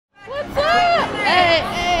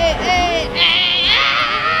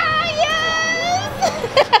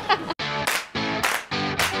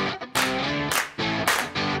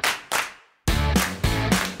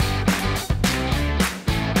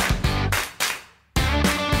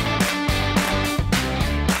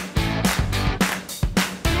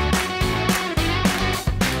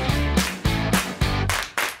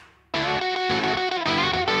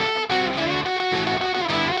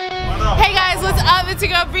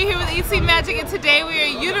Bri here with eatseemagic, and today we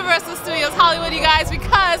are at Universal Studios Hollywood, you guys,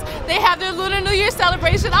 because they have their Lunar New Year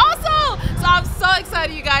Celebration also. So I'm so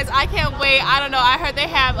excited, you guys. I can't wait. I don't know. I heard they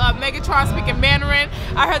have Megatron speaking Mandarin.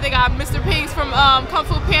 I heard they got Mr. Pink's from Kung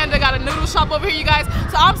Fu Panda. Got a noodle shop over here, you guys.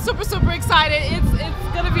 So I'm super excited. It's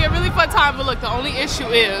gonna be a really fun time. But look, the only issue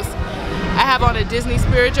is I have on a Disney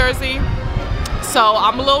Spirit jersey. So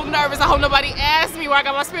I'm a little nervous. I hope nobody asks me where I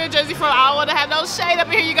got my Spirit jersey from. I don't want to have no shade up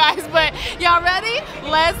here, you guys. But y'all ready?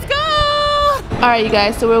 Let's go! Alright, you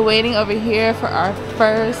guys. So we're waiting over here for our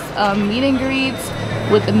first meet and greets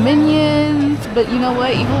with the Minions. But you know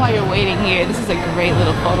what? Even while you're waiting here, this is a great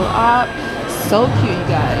little photo op. So cute, you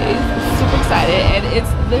guys. Super excited. And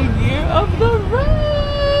it's the year of the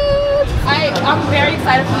red. I'm very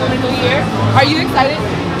excited for Lunar New Year. Are you excited?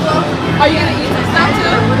 Are you going to eat some stuff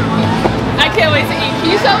too? I can't wait to eat. Can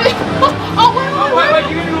you show me? Wait,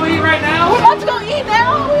 you gonna go eat right now? We're about to go eat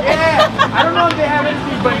now? Yeah. I don't know if they have any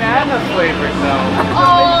banana flavors though.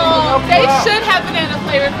 Oh, they should have banana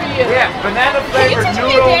flavor for you. Yeah, banana flavor Can you teach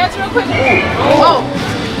noodle. me a dance real quick?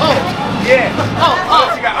 Yeah.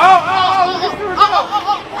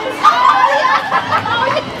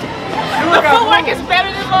 The footwork is better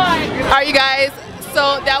than mine. Alright, you guys.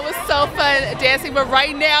 So that was so fun dancing, but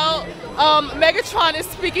right now Megatron is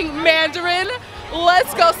speaking Mandarin.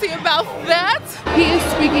 Let's go see about that. He is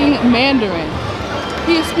speaking Mandarin.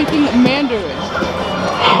 He is speaking Mandarin.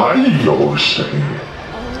 还有谁？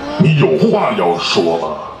你有话要说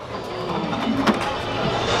吗？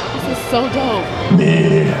 This is so dope.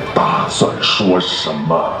 你打算说什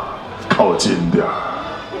么？靠近点儿。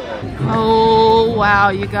 Oh wow,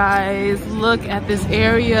 you guys, look at this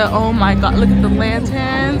area. Oh my god, look at the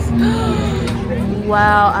lanterns.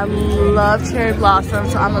 Wow, I love cherry blossom,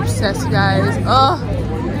 so I'm obsessed, you guys. Oh,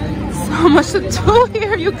 so much to do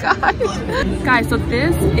here, you guys. Guys, so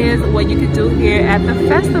this is what you can do here at the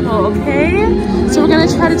festival, okay? So we're gonna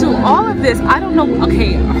try to do all of this. I don't know,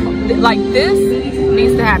 okay, like this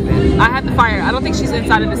needs to happen. I have to fire. I don't think she's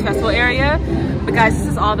inside of this festival area, but guys, this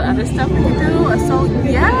is all the other stuff we can do. So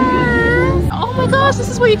yes. Oh my gosh, this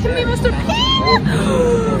is where you can meet Mr. Pink.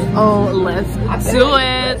 Oh, let's do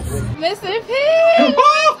it. Mr. Pink!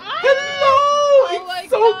 Oh, hello! Oh it's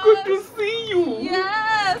so God. good to see you.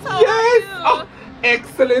 Yes, how Yes. are you? Oh,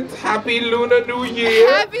 excellent. Happy Lunar New Year.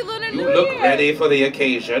 Happy Lunar New You Year. look ready for the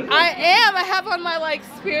occasion. I am. I have on my like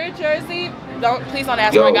Spirit jersey. Please don't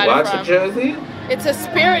ask where I got it from. What's a jersey? It's a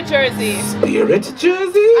Spirit jersey. Spirit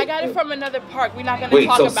jersey? I got it from another park. We're not going to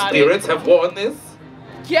talk so about spirits have worn this?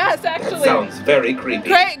 Yes, actually. That sounds very creepy.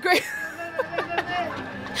 Great.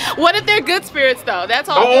 What if they're good spirits though? That's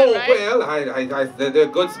all good, right? Well, they're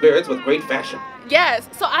good spirits with great fashion. Yes.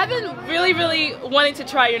 So I've been really wanting to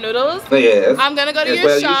try your noodles. Yes. I'm gonna go to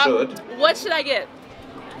your shop. You should. What should I get?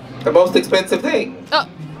 The most expensive thing. Oh.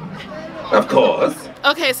 Of course.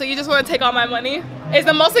 Okay, so you just want to take all my money? Is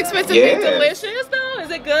the most expensive thing delicious though? Is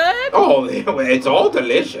it good? Oh, it's all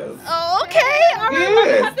delicious. Oh, okay. All right,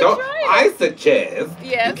 Yes. have to try it. I suggest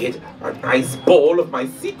you get a nice bowl of my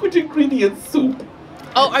secret ingredient soup.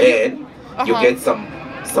 Oh, are then you? You get some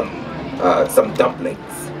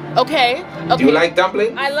dumplings. Okay. Do you like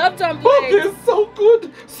dumplings? I love dumplings. Oh, they're so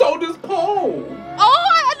good. So does Paul. Oh,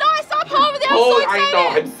 I know. I saw Paul over there. I'm so excited. I know.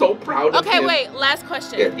 I'm so proud of him. Okay, wait. Last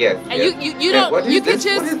question. Yes. And you don't. What is you can this?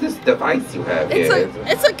 just. What is this device you have It's here?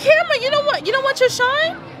 it's a camera. You know what? You don't want your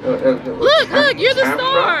shine? Look, you're the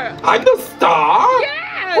star. I'm the star?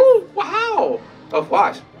 Yes. Oh, wow. Of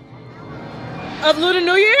what? Of Lunar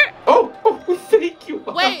New Year? Oh, thank you.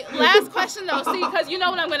 Wait, last question though. See, because you know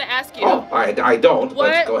what I'm going to ask you. Oh, I don't,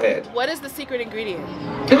 but go ahead. What is the secret ingredient?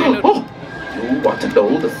 Oh, you want to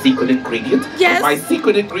know the secret ingredient? Yes. Of my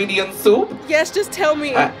secret ingredient soup? Yes, just tell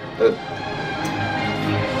me.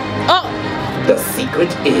 The secret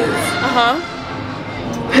is...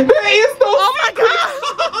 There is no secret!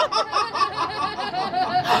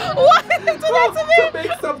 What? Do that to me? To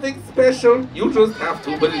make something special, you just have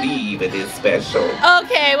to believe it is special.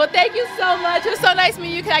 Okay, well thank you so much. It was so nice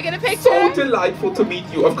meeting you. Can I get a picture? So delightful to meet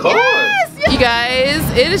you, of course. Yes. You guys,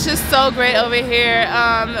 it is just so great over here.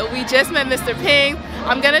 We just met Mr. Pink.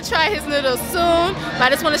 I'm gonna try his noodles soon, but I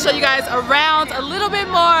just want to show you guys around a little bit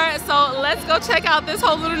more. So let's go check out this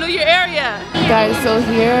whole Lunar New Year area. Guys, so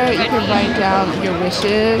here you can write down your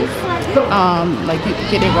wishes. Like you can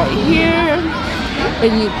get it right here,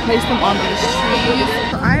 and you place them on these trees.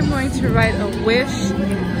 So I'm going to write a wish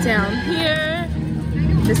down here.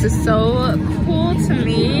 This is so cool to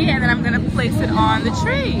me, and then I'm gonna place it on the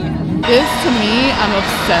tree. This to me, I'm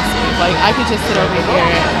obsessed with. Like I could just sit over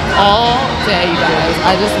here all day, you guys.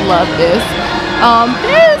 I just love this.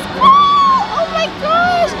 This is cool. Oh my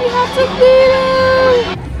gosh, we have to feed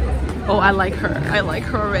him. Oh, I like her. I like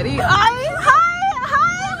her already. Hi,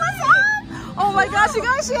 what's up? Oh my gosh, you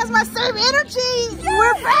guys, she has my same energy. Yes.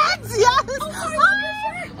 We're friends, yes.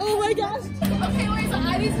 Oh my gosh. Okay, wait, so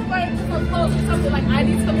I need to learn some clothes or something. Like, I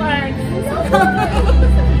need to learn.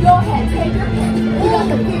 Go ahead, take your pick. We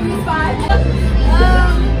got the biggest spot.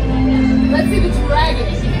 Let's see the dragon.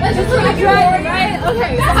 Let's just do the dragon, right?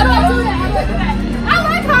 Okay, so how do I do that? I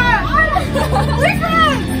like her. We're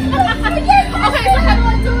friends. Okay, so how do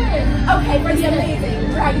I do it? Okay, for the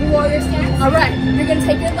amazing dragon warrior stance. All right. You're gonna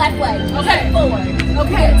take your left leg. Okay. Forward.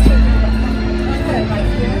 Okay. Take your left leg. Okay, right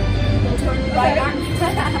here. You'll turn your right arm.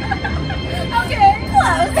 Okay,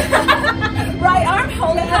 close. Right arm,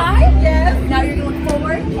 hold it high. Yes. Now you're gonna look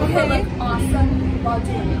forward. Okay. Look awesome while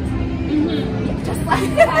doing it. Just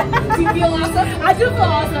like that. Do you feel awesome? I do feel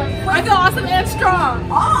awesome. I feel awesome and strong.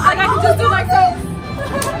 Oh, like I can just do like this.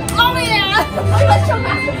 Oh yeah! Let's show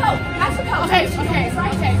Master Coat. Master Coat. Okay, okay,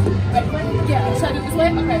 okay. Ready? Yeah, should I do it this way?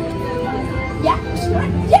 Okay. Yeah.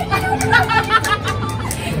 Yeah.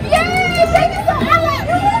 Yay! Thank you so much.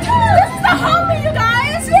 This is the homie, you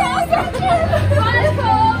guys. Yes.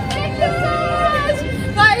 Wonderful. Thank you so much.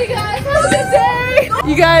 Bye, you guys. Have a good day.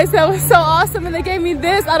 You guys, that was so awesome, and they gave me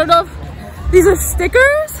this. I don't know if these are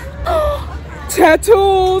stickers.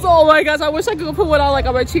 Tattoos. Oh my gosh, I wish I could put one on like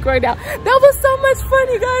on my cheek right now. That was so much fun,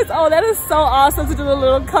 you guys. Oh, that is so awesome to do the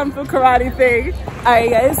little kung fu karate thing. All right,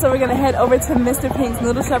 guys, so we're gonna head over to Mr. Pink's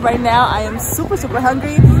noodle shop right now. I am super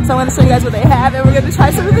hungry, so I'm gonna show you guys what they have, and we're gonna try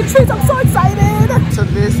some of the treats. I'm so excited. So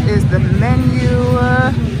this is the menu.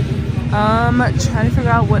 Trying to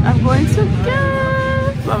figure out what I'm going to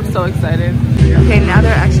get. I'm so excited. Okay, now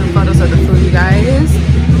there are actual photos of the food, you guys.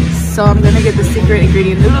 So I'm gonna get the secret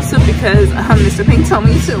ingredient noodle soup because Mr. Pink told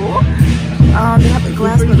me to. They have the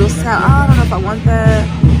glass noodle salad. I don't know if I want that.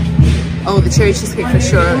 Oh, the cherry cheesecake for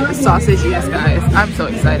sure. The sausage, yes guys. I'm so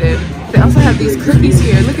excited. They also have these cookies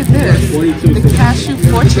here. Look at this. The cashew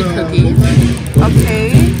fortune cookie.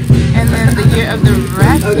 Okay. And then the year of the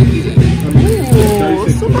rat cookie. Ooh,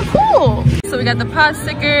 super cool. So we got the pot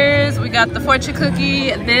stickers. We got the fortune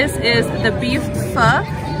cookie. This is the beef pho.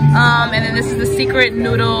 And then this is the secret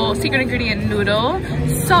ingredient noodle.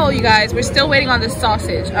 So you guys, we're still waiting on the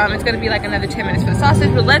sausage. It's gonna be like another 10 minutes for the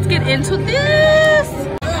sausage, but let's get into this.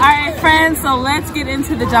 All right, friends, so let's get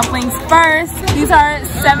into the dumplings first. These are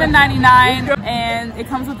 $7.99 and it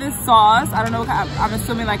comes with this sauce. I don't know, I'm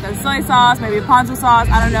assuming like a soy sauce, maybe a ponzu sauce,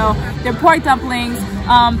 I don't know. They're pork dumplings.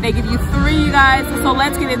 They give you 3, you guys. So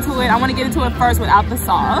let's get into it. I wanna get into it first without the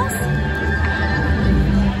sauce.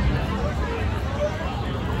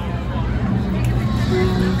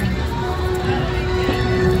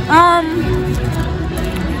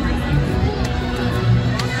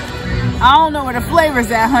 I don't know where the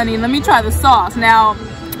flavor's at, honey. Let me try the sauce. Now,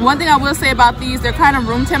 one thing I will say about these, they're kind of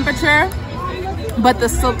room temperature, but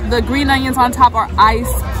the green onions on top are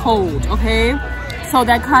ice cold, okay? So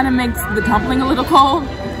that kind of makes the dumpling a little cold.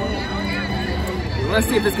 Let's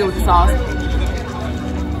see if it's good with the sauce.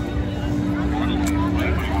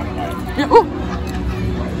 Yeah, ooh.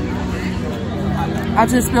 I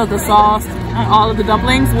just spilled the sauce on all of the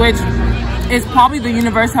dumplings, which is probably the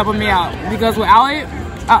universe helping me out because without it,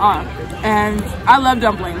 and I love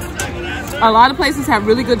dumplings. A lot of places have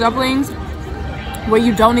really good dumplings where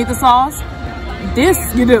you don't need the sauce. This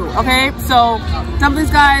you do, okay? So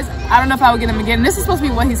dumplings, guys, I don't know if I would get them again. This is supposed to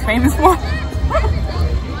be what he's famous for.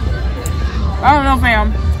 I don't know,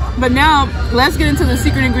 fam. But now let's get into the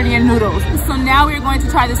secret ingredient noodles. So now we're going to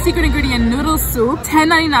try the secret ingredient noodle soup,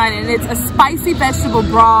 $10.99, and it's a spicy vegetable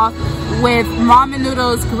broth with ramen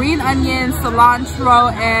noodles, green onions,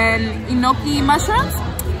 cilantro, and enoki mushrooms.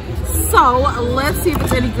 So let's see if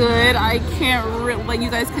it's any good. I can't really, like, you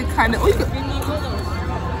guys could kind of,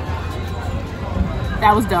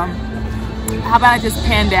 that was dumb. How about I just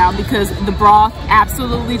pan down because the broth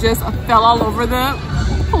absolutely just fell all over the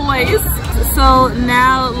place. So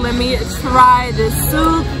now let me try this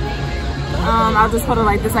soup. I'll just put it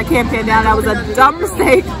like this. I can't pan down. That was a dumb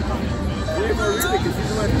mistake.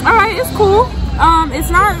 All right, it's cool. It's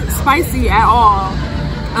not spicy at all.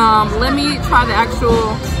 Let me try the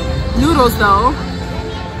actual noodles though.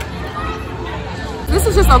 This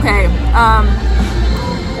is just okay.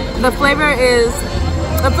 The flavor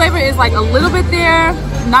is like a little bit there,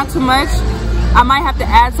 not too much. I might have to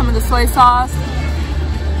add some of the soy sauce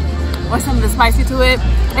or some of the spicy to it.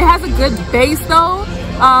 It has a good base though.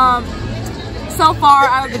 So far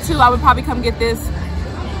out of the two, I would probably come get this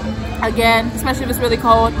again, especially if it's really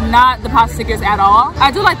cold. Not the pot stickers at all.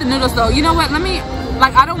 I do like the noodles though. You know what,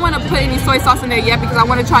 I don't want to put any soy sauce in there yet because I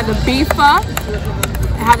want to try the beef pho,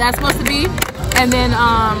 how that's supposed to be. And then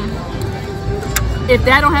If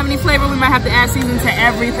that don't have any flavor, we might have to add seasoning to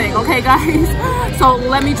everything, okay guys? So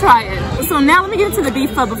let me try it. So now let me get into the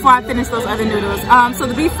beef pho before I finish those other noodles. So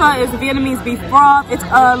the beef pho is Vietnamese beef broth. It's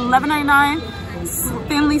 $11.99,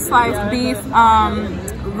 thinly sliced beef,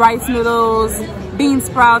 rice noodles, bean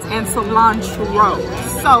sprouts, and cilantro.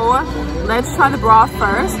 So let's try the broth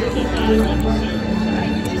first.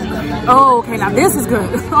 Oh, okay, now this is good.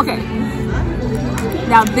 Okay,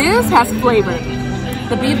 now this has flavor.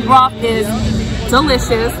 The beef broth is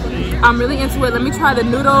delicious. I'm really into it. Let me try the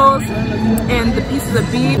noodles and the pieces of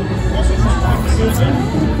beef.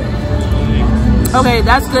 Okay,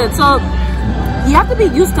 that's good. So you have to be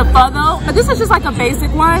used to pho though, but this is just like a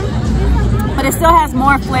basic one, but it still has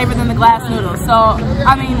more flavor than the glass noodles. So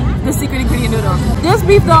I mean, the secret ingredient noodles. This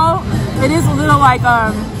beef though, it is a little like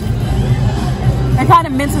it kind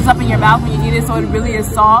of minces up in your mouth when you eat it, so it really is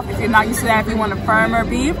soft. If you're not used to that, if you want a firmer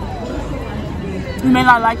beef, you may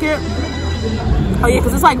not like it. Oh yeah,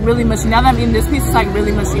 because it's like really mushy. Now that I'm eating this piece, it's like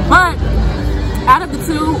really mushy. But out of the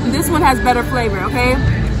two, this one has better flavor, okay?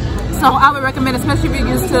 So I would recommend, especially if you're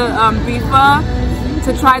used to beef pho,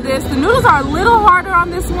 to try this. The noodles are a little harder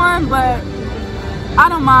on this one, but I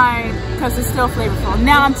don't mind because it's still flavorful.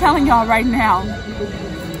 Now I'm telling y'all right now,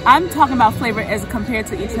 I'm talking about flavor as compared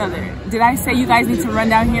to each other. Did I say you guys need to run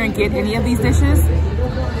down here and get any of these dishes?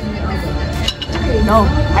 No,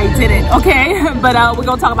 I didn't, okay? But we're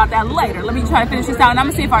gonna talk about that later. Let me try to finish this out and I'm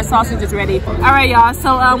gonna see if our sausage is ready. All right, y'all,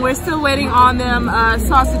 so we're still waiting on them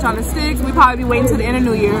sausage on the sticks. We probably be waiting till the end of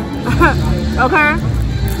New Year, okay?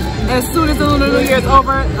 As soon as the Lunar New Year is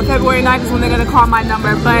over, February 9th is when they're gonna call my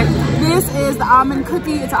number. But this is the almond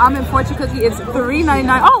cookie. It's an almond fortune cookie. It's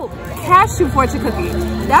 $3.99. Oh, cashew fortune cookie.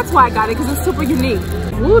 That's why I got it, because it's super unique.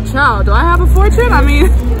 Ooh, child, do I have a fortune? I mean,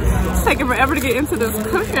 it's taking forever to get into this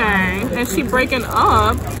cookie. And she breaking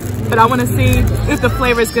up. But I want to see if the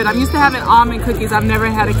flavor is good. I'm used to having almond cookies. I've never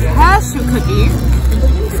had a cashew cookie.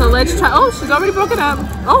 So let's try. Oh, she's already broken up.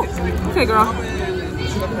 Oh, okay, girl.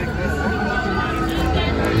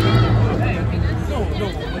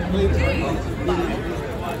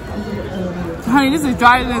 Honey, this is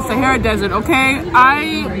drier than the Sahara Desert, okay?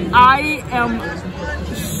 I am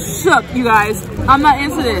shook, you guys. I'm not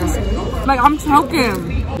into this. Like, I'm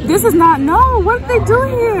choking. This is not, no, what are they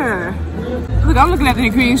doing here? Look, I'm looking at the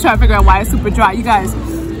ingredients trying to figure out why it's super dry. You guys,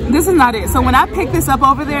 this is not it. So when I picked this up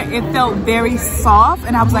over there, it felt very soft.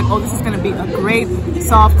 And I was like, oh, this is gonna be a great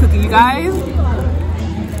soft cookie, you guys.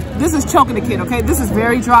 This is choking the kid, okay? This is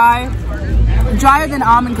very dry. Drier than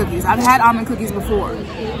almond cookies. I've had almond cookies before.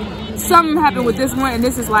 Something happened with this one, and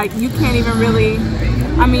this is like, you can't even really,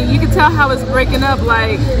 I mean, you can tell how it's breaking up,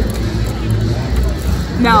 like,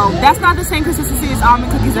 no, that's not the same consistency as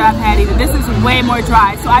almond cookies that I've had either. This is way more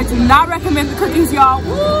dry, so I do not recommend the cookies, y'all.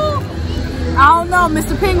 Woo! I don't know,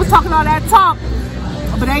 Mr. Ping was talking all that talk,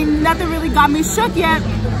 but ain't nothing really got me shook yet,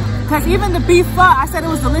 because even the beef pho, I said it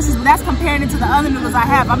was delicious, but that's comparing it to the other noodles I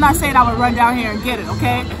have. I'm not saying I would run down here and get it,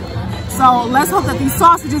 okay? So let's hope that these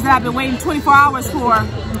sausages that I've been waiting 24 hours for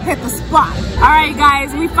hit the spot. All right,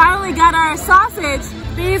 guys, we finally got our sausage.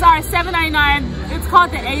 These are $7.99. It's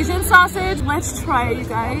called the Asian sausage. Let's try it, you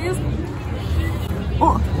guys.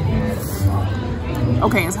 Oh.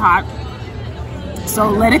 Okay, it's hot. So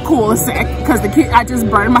let it cool a sec, because I just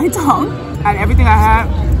burned my tongue out of everything I had.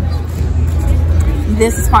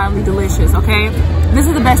 This is finally delicious, okay? This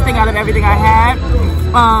is the best thing out of everything I had.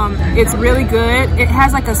 It's really good. It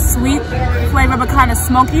has like a sweet flavor, but kind of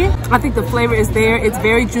smoky. I think the flavor is there. It's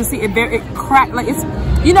very juicy. It crack, like it's,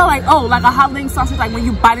 you know, like, oh, like a hot wing sausage, like when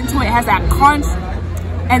you bite into it, it has that crunch.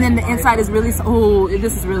 And then the inside is really, oh,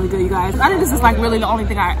 this is really good, you guys. I think this is like really the only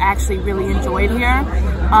thing I actually really enjoyed here,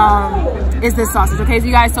 is this sausage, okay? So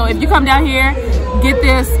you guys, so if you come down here, get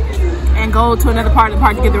this, and go to another part of the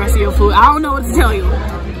park to get the rest of your food. I don't know what to tell you.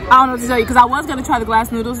 I don't know what to tell you, because I was gonna try the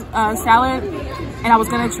glass noodles salad, and I was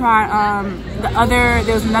gonna try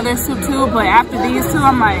there's another soup too, but after these two,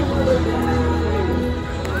 I'm like,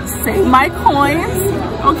 save my coins,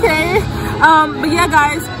 okay? But yeah,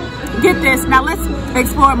 guys, get this. Now let's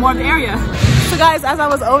explore more of the area. So guys, as I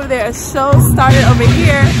was over there, a show started over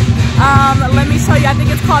here. Let me show you. I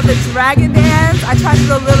think it's called the Dragon Dance. I tried to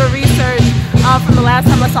do a little research from the last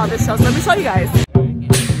time I saw this show, so let me show you guys.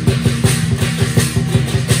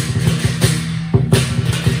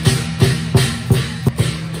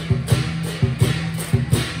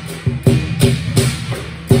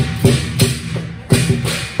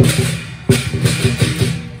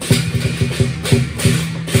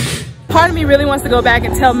 Part of me really wants to go back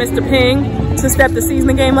and tell Mr. Ping to step the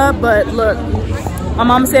seasoning game up, but look, my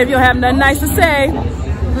mama said if you don't have nothing nice to say,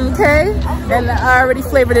 okay? And I already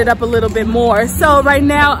flavored it up a little bit more. So right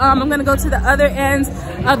now, I'm gonna go to the other end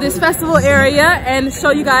of this festival area and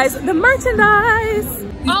show you guys the merchandise.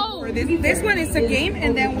 Oh, this one is a game,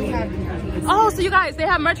 and then we have. Oh, so you guys, they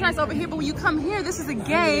have merchandise over here, but when you come here, this is a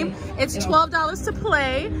game. It's $12 to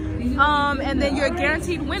play, and then you're a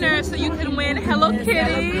guaranteed winner, so you can win Hello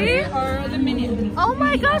Kitty Or the Minion. Oh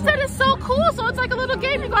my gosh, that is so cool. So it's like a little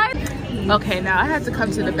game, you guys. Okay, now I had to come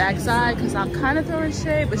to the back side because I'm kind of throwing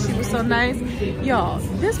shade, but she was so nice. Y'all,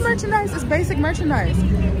 this merchandise is basic merchandise.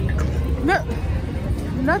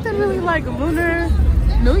 Nothing really like Lunar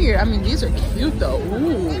New Year. I mean, these are cute though.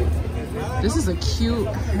 Ooh. This is a cute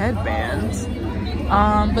headband.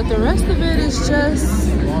 But the rest of it is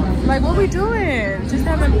just like, what we doing? Just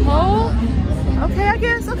having pole? Okay, I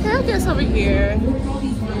guess over here.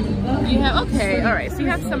 You have, okay, all right, so you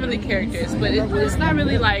have some of the characters, but it's not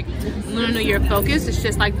really like Lunar New Year focused. It's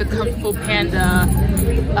just like the Kung Fu Panda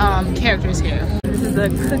characters here. This is a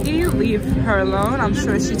cookie, leave her alone. I'm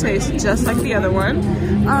sure she tastes just like the other one.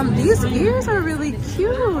 These ears are really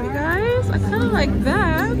cute, you guys. I kind of like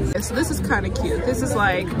that. So this is kind of cute. This is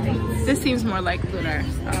like, this seems more like Lunar.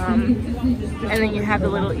 And then you have the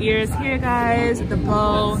little ears here, guys, the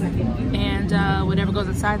bow, and whatever goes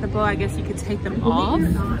inside the bow. I guess you could take them off.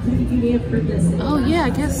 Oh yeah, I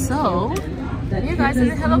guess so. You guys, is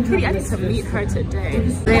it Hello Kitty? I need to meet her today.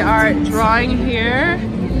 They are drawing here.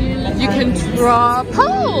 You can draw.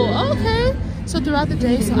 Oh, okay. So throughout the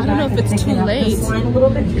day, so I don't know if it's too late,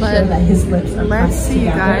 but let's see, you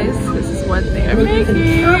guys. This is what they are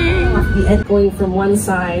making. Going from one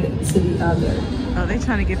side to the other. Oh, they're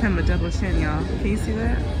trying to give him a double chin, y'all. Can you see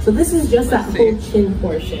that? So this is just that whole chin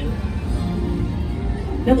portion.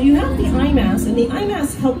 Now you have the eye mask, and the eye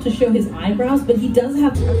mask helped to show his eyebrows, but he does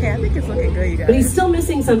have. Okay, I think it's looking good, you guys. But he's still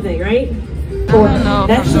missing something, right? I don't know.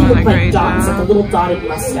 That should look like dots, like a little dotted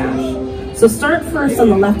mustache. So start first on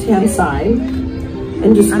the left-hand side,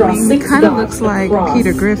 and just draw 6 dots. It kind of looks like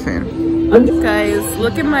Peter Griffin. Guys,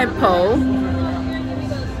 look at my Poe.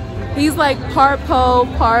 He's like part Poe,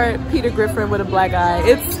 part Peter Griffin with a black eye.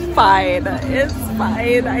 It's fine. It's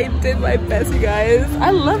fine. I did my best, you guys.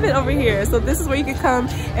 I love it over here. So this is where you can come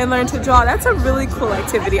and learn to draw. That's a really cool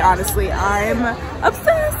activity, honestly. I'm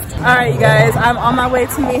obsessed. All right, you guys, I'm on my way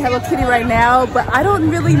to meet Hello Kitty right now, but I don't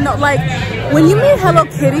really know, like, when you meet Hello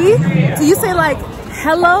Kitty, do you say like,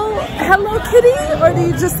 hello Kitty? Or do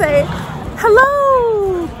you just say,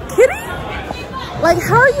 hello Kitty? Like,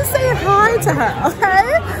 how are you saying hi to her,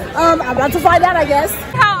 okay? I'm about to find out, I guess.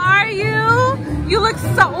 How are you? You look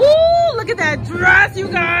so, ooh, look at that dress, you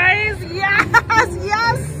guys.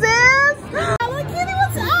 Yes, sis. Hello Kitty,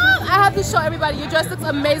 what's up? I have to show everybody, your dress looks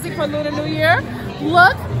amazing for Lunar New Year.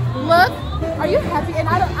 Look. Are you happy? And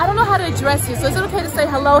I don't know how to address you, so is it okay to say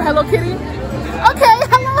hello Kitty? Okay,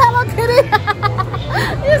 hello Kitty.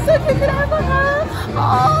 You're so cute, can I have a hug?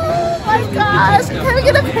 Oh my gosh, can we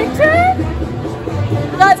get a picture?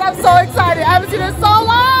 Guys, I'm so excited. I haven't seen her so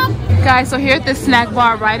long. Guys, so here at the snack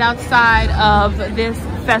bar right outside of this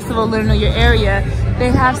festival Lunar New Year area,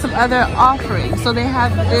 they have some other offerings. So they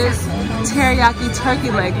have this teriyaki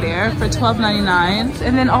turkey leg there for $12.99.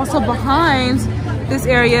 And then also behind this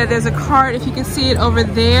area, there's a cart, if you can see it over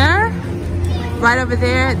there. Right over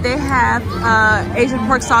there, they have Asian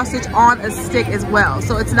pork sausage on a stick as well.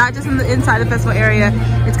 So it's not just in the inside the festival area.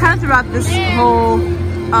 It's kind of throughout this whole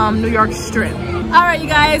New York strip. All right, you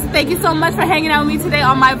guys, thank you so much for hanging out with me today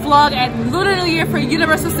on my vlog at Lunar New Year for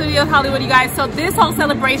Universal Studios Hollywood, you guys. So this whole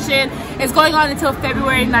celebration is going on until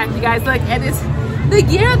February 9th, you guys. Look, and it's the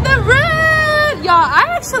year of the red. Y'all, I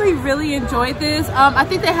actually really enjoyed this. I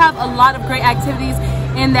think they have a lot of great activities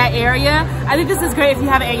in that area. I think this is great if you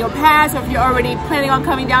have an annual pass or if you're already planning on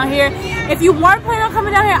coming down here. If you weren't planning on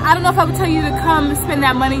coming down here, I don't know if I would tell you to come spend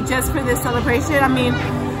that money just for this celebration. I mean,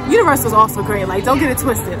 Universal's also great, like, don't get it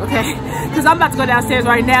twisted, okay? Because I'm about to go downstairs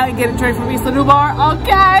right now and get a drink from East New Bar,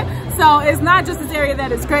 okay? So it's not just this area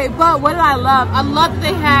that is great, but what did I love? I love that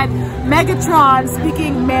they had Megatron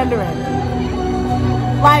speaking Mandarin.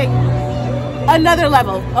 Like, another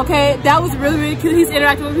level, okay? That was really, really cute. He's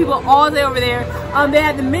interacting with people all day over there. They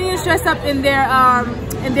had the Minions dressed up in their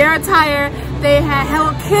attire. They had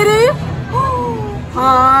Hello Kitty.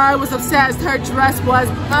 I was obsessed. Her dress was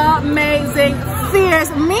amazing. Fierce.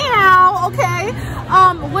 Meow. Okay.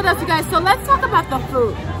 What else, you guys? So let's talk about the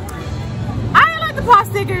food. I didn't like the pot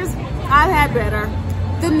stickers. I've had better.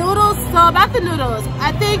 The noodles. So about the noodles,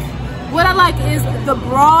 I think what I like is the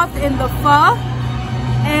broth in the pho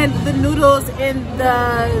and the noodles in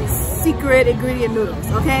the secret ingredient noodles.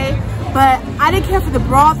 Okay. but I didn't care for the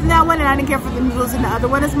broth in that one, and I didn't care for the noodles in the other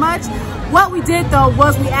one as much. What we did though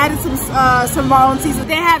was we added some of our own seasonings.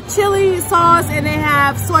 They have chili sauce and they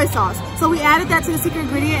have soy sauce. So we added that to the secret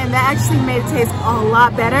ingredient, and that actually made it taste a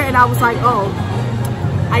lot better. And I was like, oh,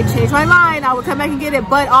 I changed my mind. I would come back and get it.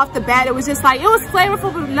 But off the bat, it was just like, it was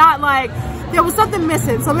flavorful, but not like, there was something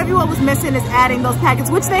missing. So maybe what was missing is adding those packets,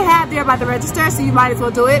 which they have there by the register, so you might as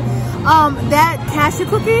well do it. That cashew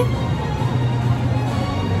cookie,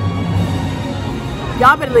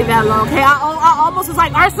 y'all better leave that alone, okay? I almost was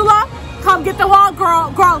like, Ursula, come get the wall,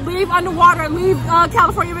 girl. Girl, leave underwater, leave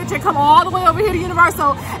California Adventure, come all the way over here to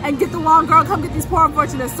Universal and get the wall, girl. Come get these poor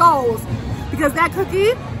unfortunate souls. Because that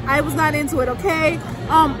cookie, I was not into it, okay?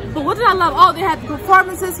 But what did I love? Oh, they had the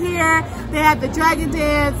performances here. They had the dragon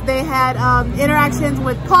dance. They had interactions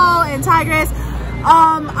with Paul and Tigress.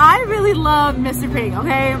 I really love Mr. Pink,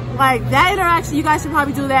 okay? Like, that interaction, you guys should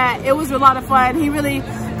probably do that. It was a lot of fun. He really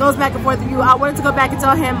goes back and forth with you. I wanted to go back and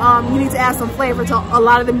tell him you need to add some flavor to a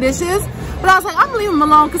lot of them dishes. But I was like, I'm gonna leave him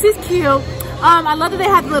alone because he's cute. I love that they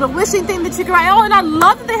had the little wishing thing that you can write. Oh, and I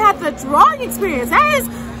love that they had the drawing experience.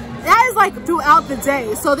 That is like throughout the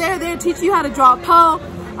day. So they're teaching you how to draw a Poe.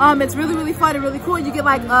 It's really, really fun and really cool. You get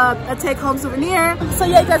like a take-home souvenir. So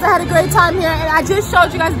yeah, guys, I had a great time here, and I just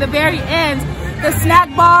showed you guys at the very end the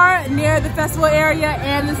snack bar near the festival area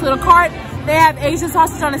and this little cart. They have Asian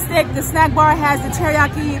sausage on a stick. The snack bar has the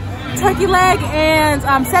teriyaki turkey leg and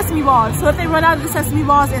sesame balls. So if they run out of the sesame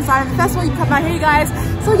balls inside of the festival, you can come out here, you guys.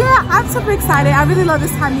 So yeah, I'm super excited. I really love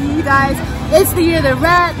this time to meet you guys. It's the year of the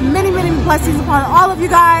rat. Many, many blessings upon all of you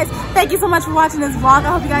guys. Thank you so much for watching this vlog.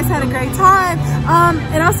 I hope you guys had a great time.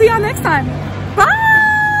 And I'll see y'all next time.